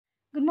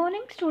Good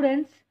morning,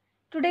 students.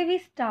 Today we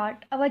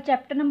start our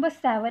chapter number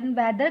 7,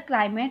 Weather,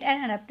 Climate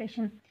and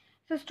Adaptation.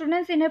 So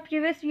students, in our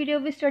previous video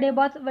we studied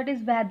about what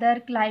is weather,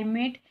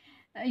 climate.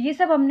 ये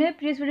सब हमने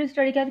previous video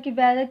study किया था कि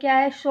weather क्या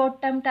है,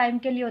 short term time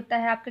के लिए होता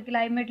है, आपका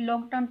क्लाइमेट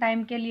लॉन्ग टर्म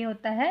टाइम के लिए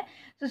होता है.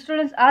 तो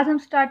स्टूडेंट्स, आज हम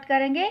स्टार्ट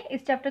करेंगे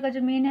इस चैप्टर का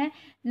जो मेन है,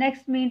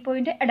 नेक्स्ट मेन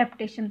पॉइंट है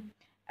adaptation.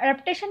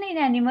 Adaptation in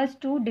animals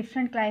to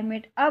different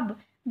climate. अब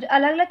जो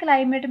अलग अलग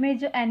क्लाइमेट में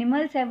जो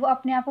एनिमल्स है वो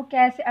अपने आप को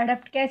कैसे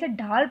अडेप्ट, कैसे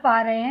ढाल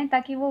पा रहे हैं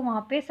ताकि वो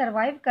वहाँ पे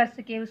सर्वाइव कर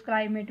सके उस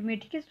क्लाइमेट में.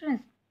 ठीक है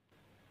students,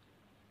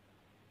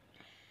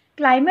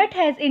 climate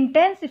has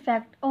intense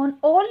effect on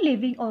all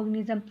living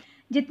organism.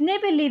 जितने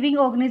भी लिविंग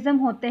ऑर्गेनिज्म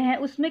होते हैं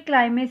उसमें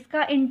क्लाइमेट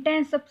का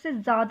इंटेंस सबसे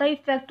ज़्यादा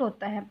इफेक्ट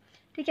होता है.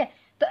 ठीक है,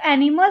 तो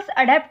animals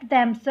adapt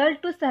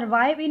themselves to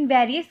survive in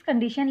various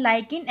condition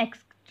like in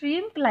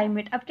extreme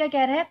climate. अब क्या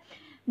कह रहे हैं,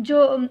 जो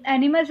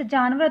एनिमल्स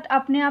जानवर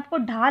अपने आप को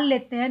ढाल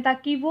लेते हैं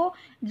ताकि वो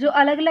जो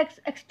अलग अलग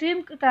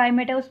एक्सट्रीम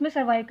क्लाइमेट है उसमें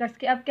सर्वाइव कर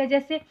सके. अब क्या,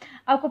 जैसे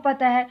आपको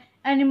पता है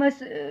एनिमल्स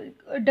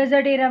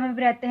डेजर्ट एरिया में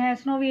भी रहते हैं,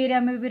 स्नोवी एरिया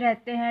में भी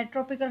रहते हैं,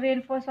 ट्रॉपिकल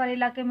रेनफॉरेस्ट वाले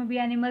इलाके में भी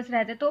एनिमल्स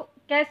रहते हैं. तो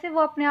कैसे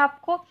वो अपने आप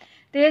को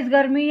तेज़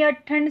गर्मी या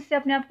ठंड से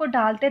अपने आप को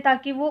ढालते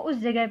ताकि वो उस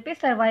जगह पे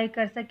सर्वाइव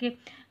कर सके.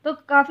 तो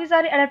काफ़ी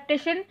सारे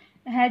अडेप्टेशन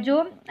है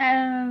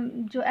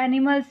जो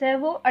एनिमल्स है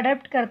वो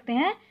अडेप्ट करते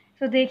हैं.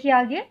 तो देखिए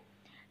आगे,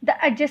 the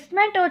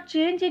adjustment or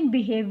change in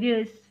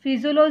behaviors,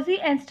 physiology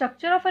and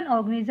structure of an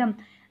organism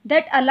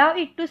that allow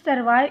it to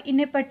survive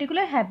in a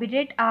particular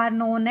habitat are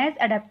known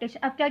as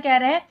adaptation. अब क्या कह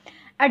रहे हैं,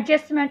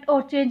 एडजस्टमेंट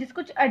और चेंजेस,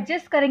 कुछ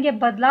एडजस्ट करेंगे,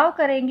 बदलाव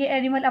करेंगे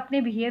एनिमल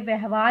अपने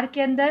व्यवहार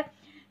के अंदर.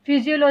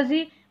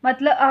 फिजियोलॉजी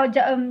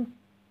मतलब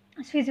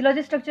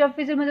फिजियोलॉजी, स्ट्रक्चर ऑफ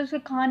फिजियो मतलब उसके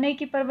खाने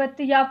की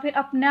प्रवृत्ति या फिर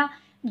अपना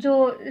जो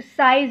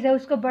साइज़ है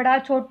उसको बड़ा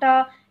छोटा,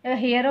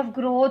 हेयर ऑफ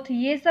ग्रोथ,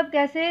 ये सब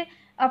कैसे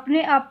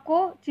अपने आप को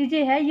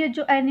चीज़ें हैं ये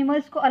जो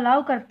एनिमल्स को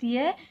अलाउ करती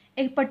है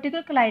एक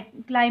पर्टिकुलर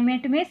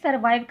क्लाइमेट में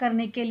सर्वाइव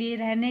करने के लिए,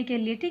 रहने के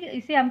लिए. ठीक है,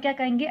 इसे हम क्या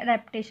कहेंगे,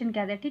 अडेप्टेशन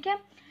कहते हैं. ठीक है,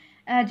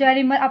 जो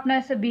एनिमल अपना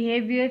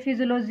बिहेवियर,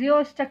 फिजियोलॉजी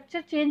और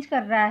स्ट्रक्चर चेंज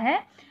कर रहा है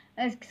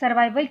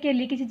सर्वाइवल के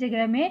लिए किसी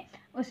जगह में,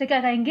 उसे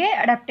क्या कहेंगे,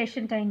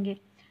 अडेप्टेशन कहेंगे.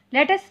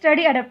 Let us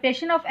study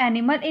adaptation of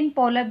animal in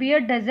polar bear,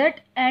 desert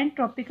and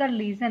tropical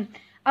region.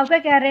 अब क्या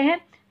कह रहे हैं,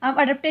 हम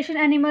अडेप्टेशन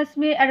एनिमल्स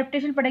में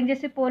अडेप्टेशन पढ़ेंगे,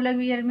 जैसे पोलर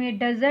बियर में,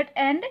 डेजर्ट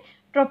एंड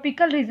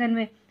ट्रॉपिकल रीजन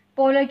में.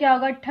 पोलर क्या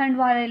होगा, ठंड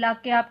वाले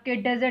इलाके आपके,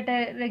 डेजर्ट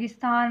है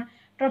रेगिस्तान,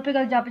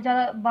 ट्रॉपिकल जहाँ पे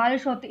ज़्यादा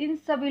बारिश होती है, इन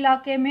सब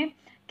इलाके में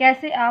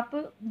कैसे आप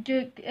जो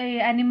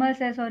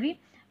एनिमल्स है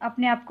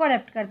अपने आप को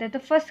अडेप्ट करते हैं. तो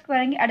फर्स्ट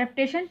करेंगे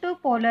अडेप्टेशन टू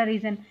पोलर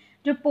रीजन.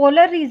 जो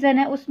पोलर रीजन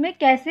है उसमें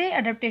कैसे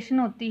अडेप्टेशन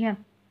होती है.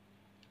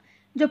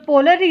 जो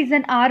polar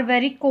region are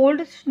very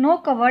cold, snow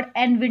covered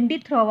and windy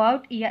through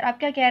out year. आप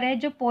क्या कह रहे हैं,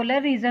 जो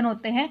पोलर रीजन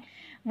होते हैं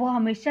वो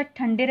हमेशा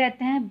ठंडे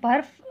रहते हैं,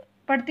 बर्फ़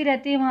पड़ती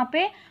रहती है वहाँ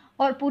पे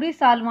और पूरी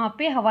साल वहाँ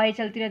पे हवाएं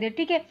चलती रहती है.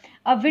 ठीक है,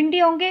 अब विंडी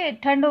होंगे,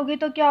 ठंड होगी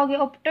तो क्या होगी,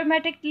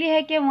 ऑटोमेटिकली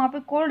है कि वहाँ पे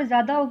कोल्ड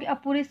ज़्यादा होगी.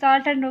 अब पूरी साल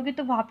ठंड होगी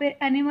तो वहाँ पे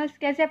एनिमल्स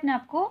कैसे अपने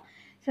आप को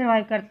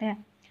सर्वाइव करते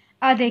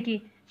हैं.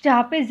 देखिए,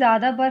 जहाँ पे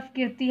ज़्यादा बर्फ़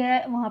गिरती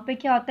है वहाँ पे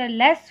क्या होता है,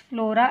 less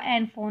flora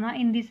and fauna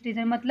in this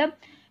reason. मतलब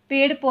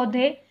पेड़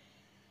पौधे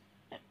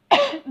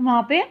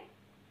वहाँ पे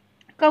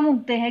कम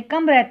उगते हैं,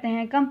 कम रहते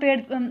हैं, कम पेड़.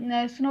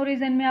 स्नो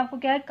रीजन में आपको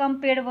क्या है, कम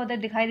पेड़ पौधे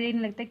दिखाई देने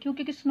लगते हैं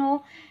क्योंकि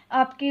स्नो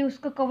आपकी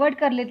उसको कवर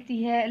कर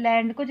लेती है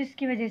लैंड को,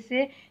 जिसकी वजह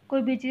से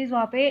कोई भी चीज़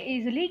वहाँ पे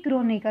इजीली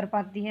ग्रो नहीं कर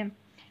पाती है.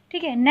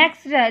 ठीक है,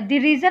 next, the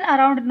region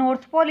around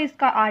north pole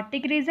इसका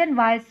Arctic reason,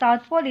 while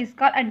south pole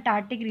इसका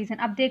अंटार्कटिक रीजन.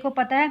 अब देखो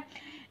पता है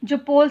जो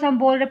पोल्स हम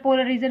बोल रहे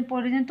पोलर रीजन,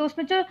 तो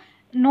उसमें जो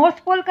नॉर्थ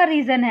पोल का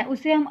रीजन है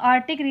उसे हम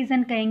आर्टिक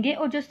रीजन कहेंगे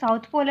और जो साउथ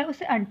पोल है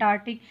उसे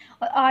अंटार्कटिक.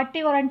 और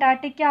आर्टिक और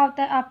अंटार्कटिक क्या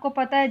होता है आपको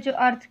पता है, जो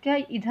अर्थ का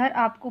इधर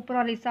आपको ऊपर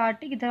वाली हिस्सा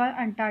आर्टिक, इधर वाला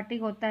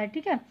अंटार्कटिक होता है.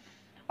 ठीक है,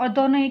 और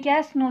दोनों ही क्या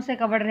है, स्नो से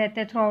कवर्ड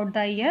रहते हैं थ्रू आउट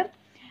द ईयर.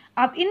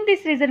 अब इन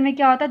दिस रीजन में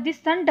क्या होता है,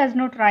 this sun does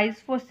not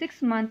rise for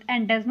 6 months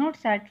and does not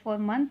set for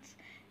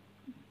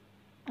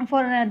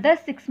another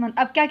 6 months.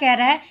 अब क्या कह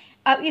रहा है,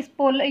 अब इस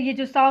पोल, ये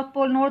जो साउथ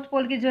पोल नॉर्थ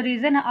पोल के जो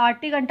रीजन है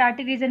आर्टिक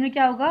अंटार्कटिक रीजन में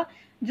क्या होगा,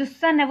 जो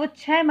सन है वो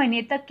 6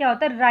 महीने तक क्या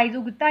होता है, राइज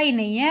उगता ही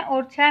नहीं है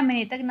और 6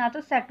 महीने तक ना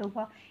तो सेट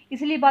होगा.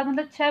 इसलिए बात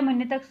मतलब 6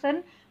 महीने तक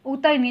सन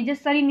उगता ही नहीं. जब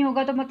सन ही नहीं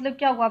होगा तो मतलब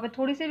क्या होगा, पे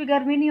थोड़ी सी भी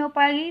गर्मी नहीं हो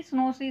पाएगी,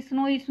 स्नो से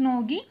स्नो ही स्नो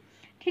होगी.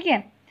 ठीक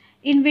है,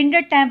 इन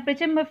विंटर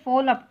टेम्परेचर में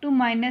fall up to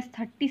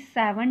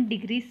 -37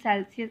 degree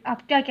Celsius. अब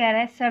क्या कह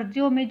रहा है,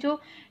 सर्दियों में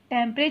जो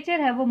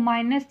टेम्परेचर है वो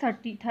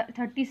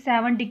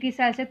 -37 डिग्री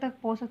सेल्सियस तक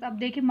पहुँच सकता है. अब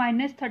देखिए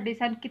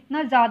 -37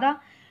 कितना ज़्यादा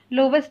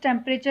लोवेस्ट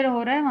टेम्परेचर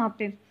हो रहा है वहाँ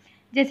पे.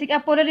 जैसे कि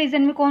आप पोलर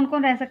रीजन में कौन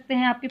कौन रह सकते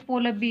हैं, आपके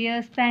polar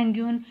bears,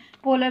 penguin,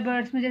 polar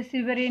birds में जैसे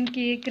सिल्वरेन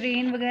के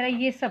क्रेन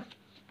वगैरह ये सब.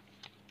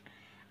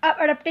 अब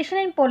अडेप्टेशन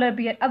इन पोलर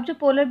बियर. अब जो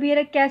पोलर बियर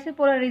है कैसे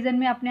पोलर रीजन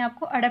में अपने आप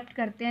को अडेप्ट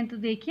करते हैं, तो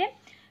देखिए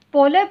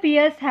polar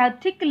bears have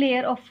thick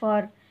layer of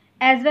for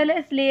as well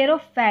edge layer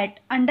of fat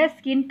under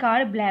skin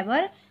called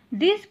blabber.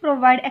 This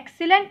provide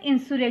excellent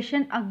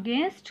insulation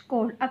against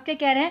cold. अब क्या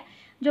कह रहे हैं,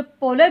 जो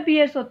पोलर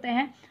बियर्स होते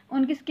हैं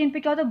उनकी स्किन पे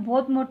क्या होता है,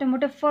 बहुत मोटे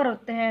मोटे फर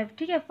होते हैं.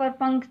 ठीक है, फर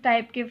पंख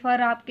टाइप के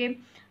फर आपके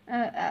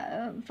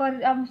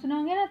फर आप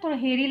सुनोगे ना, थोड़ा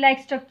हेरी लाइक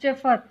स्ट्रक्चर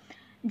फर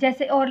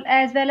जैसे, और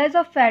as well as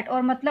a fat,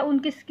 और मतलब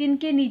उनकी स्किन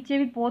के नीचे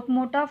भी बहुत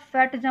मोटा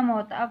फैट जमा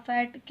होता है। अब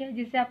फैट क्या,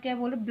 जिसे आप क्या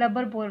बोल रहे,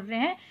 ब्लबर बोल रहे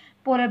हैं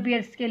पोलर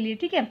बियर्स के लिए,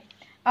 ठीक है।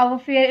 अब वो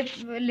फिर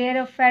लेयर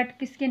ऑफ फैट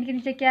की स्किन के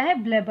नीचे क्या है,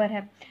 ब्लबर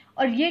है।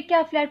 और ये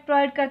क्या फ्लैट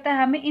प्रोवाइड करता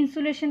है, हमें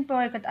इंसुलेशन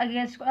प्रोवाइड करता है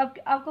अगेंस्ट। अब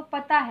आपको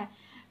पता है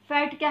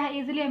फैट क्या है,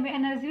 इजीली हमें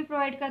एनर्जी भी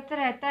प्रोवाइड करता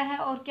रहता है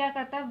और क्या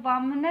करता है,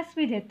 वार्मनेस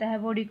भी देता है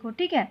बॉडी को,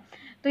 ठीक है।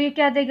 तो ये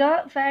क्या देगा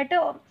फैट,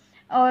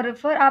 और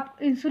फिर आप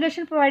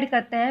इंसुलेशन प्रोवाइड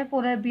करता है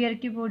पोलर बियर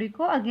की बॉडी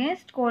को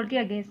अगेंस्ट कोल्ड के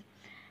against.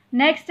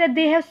 Next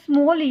they have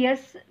small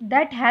years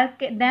that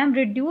help them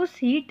reduce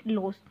heat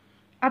loss.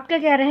 आप क्या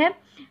कह रहे हैं,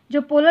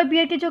 जो पोलर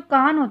बियर के जो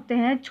कान होते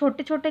हैं,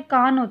 छोटे छोटे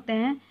कान होते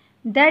हैं,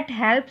 that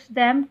helps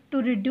them to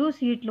reduce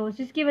heat loss,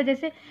 जिसकी वजह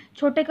से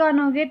छोटे कान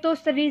होंगे तो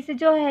शरीर से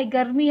जो है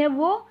गर्मी है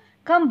वो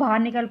कम बाहर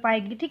निकल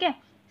पाएगी, ठीक है।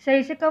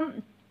 शरीर से कम,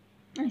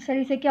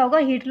 शरीर से क्या होगा,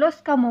 हीट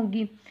लॉस कम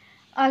होगी।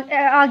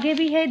 आगे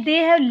भी है, दे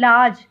हैव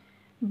लार्ज,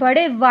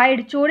 बड़े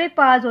वाइड चौड़े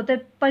पाज होते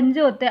हैं, पंजे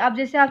होते हैं। अब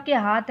जैसे आपके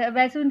हाथ है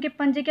वैसे उनके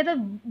पंजे क्या, तो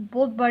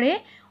बहुत बड़े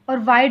और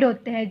वाइड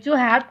होते हैं, जो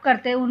हेल्प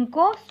करते हैं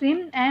उनको स्विम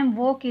एंड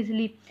वॉक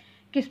इजली,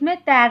 किसमें,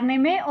 तैरने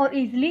में, और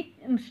इजली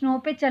स्नो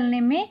पे चलने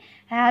में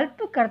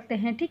हेल्प करते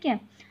हैं, ठीक है।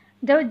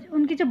 जब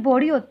उनकी जो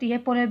बॉडी होती है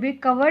polar bear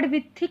covered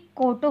with thick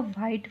coat of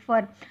white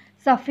फर,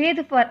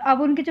 सफ़ेद फर।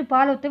 अब उनके जो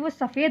बाल होते हैं वो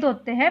सफ़ेद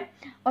होते हैं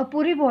और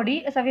पूरी बॉडी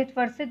सफ़ेद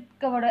फर से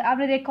कवर्ड है।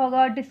 आपने देखा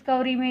होगा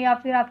डिस्कवरी में या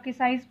फिर आपकी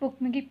साइंस बुक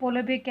में कि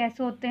पोलर बियर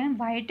कैसे होते हैं,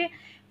 वाइट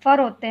फर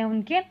होते हैं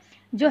उनके,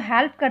 जो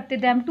हेल्प करते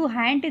them to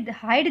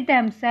hide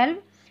them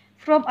self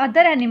from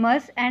other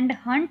animals and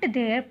Hunt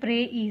there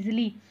pray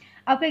easily.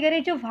 आप क्या कह रहे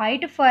हैं, जो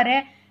वाइट फर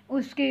है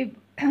उसके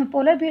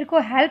पोलर बियर को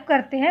हेल्प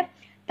करते हैं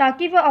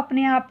ताकि वो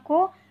अपने आप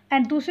को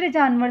एंड दूसरे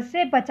जानवर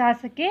से बचा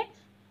सके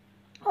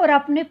और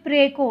अपने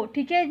प्रे को,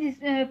 ठीक है, जिस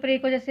प्रे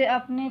को, जैसे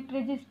अपने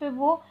प्रे जिस पे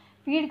वो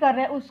फीड कर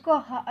रहे हैं उसको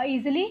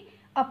ईजिली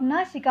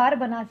अपना शिकार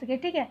बना सके,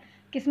 ठीक है।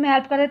 किसमें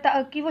हेल्प करते हैं,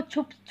 ताकि वो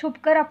छुप छुप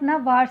कर अपना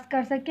वार्स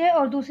कर सके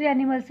और दूसरे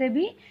एनिमल से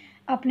भी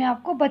अपने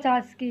आप को बचा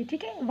सके,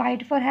 ठीक है।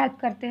 वाइट फर हेल्प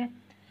करते हैं।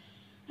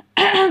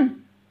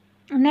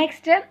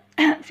 नेक्स्ट है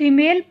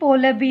female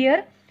polar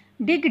bear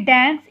dig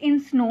dance in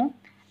snow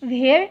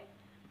where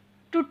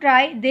to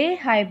try they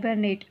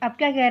hibernate. अब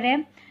क्या कह रहे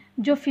हैं,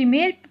 जो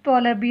फीमेल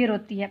पोलर बियर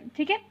होती है,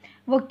 ठीक है,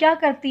 वो क्या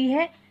करती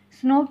है,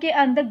 स्नो के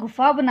अंदर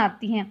गुफा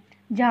बनाती हैं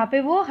जहाँ पे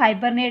वो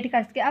हाइबरनेट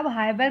कर सके। अब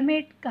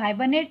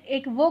हाइबरनेट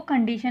एक वो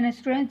कंडीशन है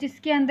स्टूडेंट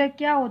जिसके अंदर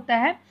क्या होता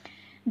है,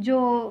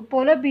 जो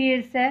पोलर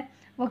बियर्स है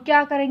वो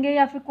क्या करेंगे,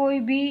 या फिर कोई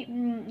भी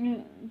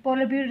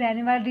पोलर बियर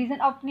रहने वाला रीजन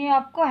अपने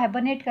आप को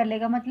हाइबरनेट कर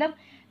लेगा, मतलब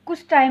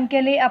कुछ टाइम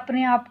के लिए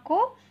अपने आप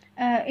को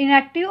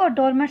इनएक्टिव और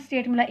डोरमेट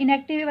स्टेट मिला।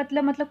 इनएक्टिव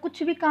मतलब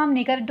कुछ भी काम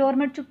नहीं कर,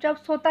 डोरमेट चुपचाप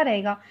सोता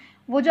रहेगा।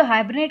 वो जो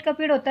हाइबरनेट का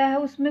पीरियड होता है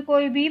उसमें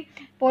कोई भी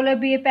पोलर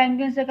बियर,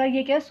 पेंगुइन्स अगर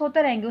ये क्या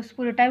सोते रहेंगे उस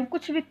पूरे टाइम,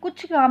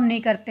 कुछ काम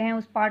नहीं करते हैं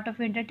उस पार्ट ऑफ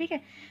विंटर, ठीक है।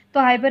 तो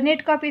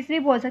हाइबरनेट को आप इसलिए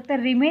बोल सकते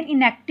हैं रिमेन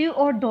इनएक्टिव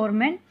और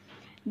dormant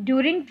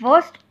during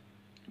worst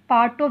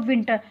part of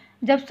winter.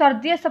 जब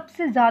सर्दियाँ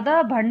सबसे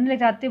ज़्यादा बढ़ने लग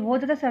जाती है, बहुत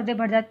ज़्यादा सर्दी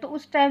बढ़ जाती है, तो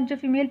उस टाइम जो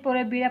फीमेल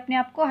पोलर बियर अपने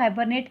आप को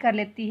हाइबरनेट कर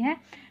लेती हैं,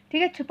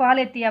 ठीक है, छुपा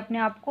लेती है अपने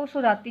आप को,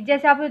 सो जाती है।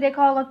 जैसे आपने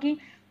देखा होगा कि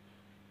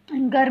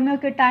गर्मियों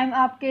के टाइम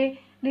आपके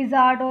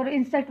लिजार्ड और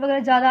इंसेक्ट वगैरह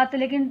ज़्यादा आते हैं,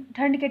 लेकिन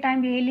ठंड के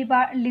टाइम यही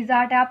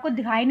लिजार्ड है आपको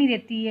दिखाई नहीं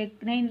देती है,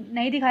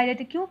 नहीं दिखाई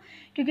देती। क्यों?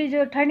 क्योंकि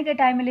जो ठंड के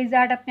टाइम में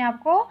लिजार्ड अपने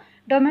आप को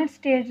डोमेन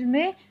स्टेज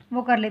में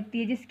वो कर लेती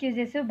है, जिसकी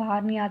वजह से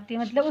बाहर नहीं आती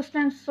है, मतलब उस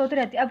टाइम सोते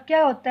रहती है। अब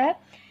क्या होता है,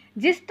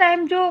 जिस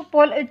टाइम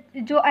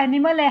जो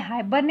एनिमल है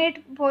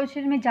हाइबरनेट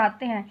पोजिशन में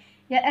जाते हैं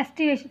या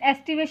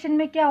एस्टिवेशन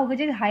में क्या होगा,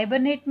 जैसे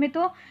हाइबरनेट में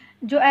तो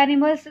जो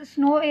एनिमल्स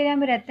स्नो एरिया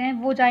में रहते हैं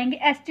वो जाएंगे।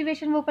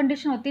 एस्टिवेशन वो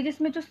कंडीशन होती है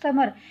जिसमें जो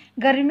समर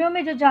गर्मियों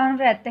में जो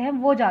जानवर रहते हैं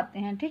वो जाते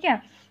हैं, ठीक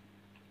है।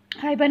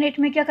 हाइबरनेट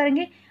में क्या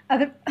करेंगे,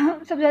 अगर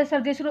सबसे ज़्यादा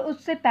सर्दी शुरू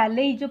उससे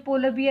पहले ही जो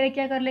पोलर बियर है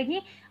क्या कर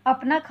लेगी,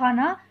 अपना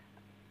खाना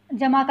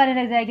जमा करने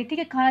लग जाएगी, ठीक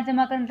है, खाना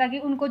जमा करने, ताकि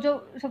उनको जो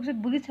सबसे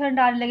बुरी ठंड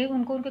आने लगे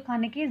उनको उनके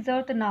खाने की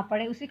ज़रूरत ना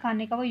पड़े, उसी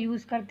खाने का वो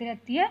यूज़ करती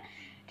रहती है,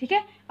 ठीक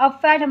है। अब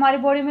फैट हमारी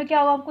बॉडी में क्या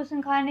होगा, हम कुछ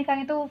खाना नहीं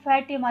खाएंगे तो वो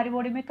फैट ही हमारी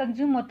बॉडी में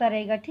कंज्यूम होता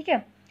रहेगा, ठीक है।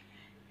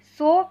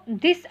 So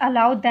this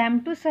allow them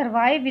to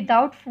survive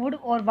without food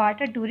और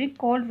water during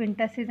cold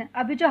winter season.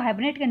 अभी जो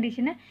हाइबरनेट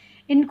कंडीशन है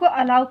इनको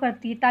अलाउ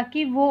करती है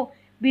ताकि वो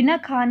बिना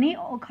खाने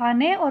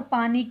और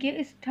पानी के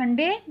इस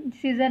ठंडे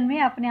सीजन में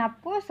अपने आप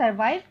को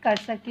सर्वाइव कर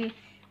सके,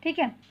 ठीक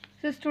है।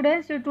 So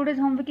students, your today's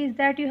homework is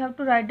that you have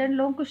to write down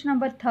long question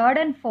number 3rd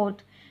and 4th.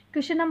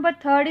 Question number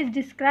 3rd is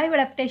describe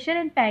adaptation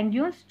in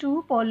penguins to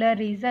polar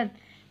region.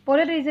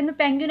 Polar region में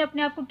penguin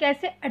अपने आप को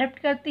कैसे adapt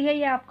करती है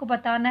ये आपको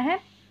बताना है।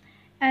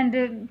 And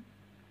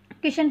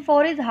question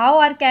 4 is how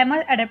are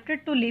camel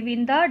adapted to live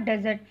in the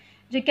desert.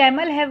 जो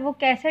camel है वो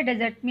कैसे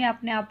desert में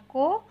अपने आप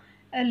को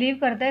live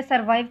करता है,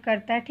 survive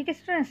करता है, ठीक है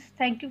students.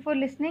 Thank you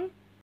for listening.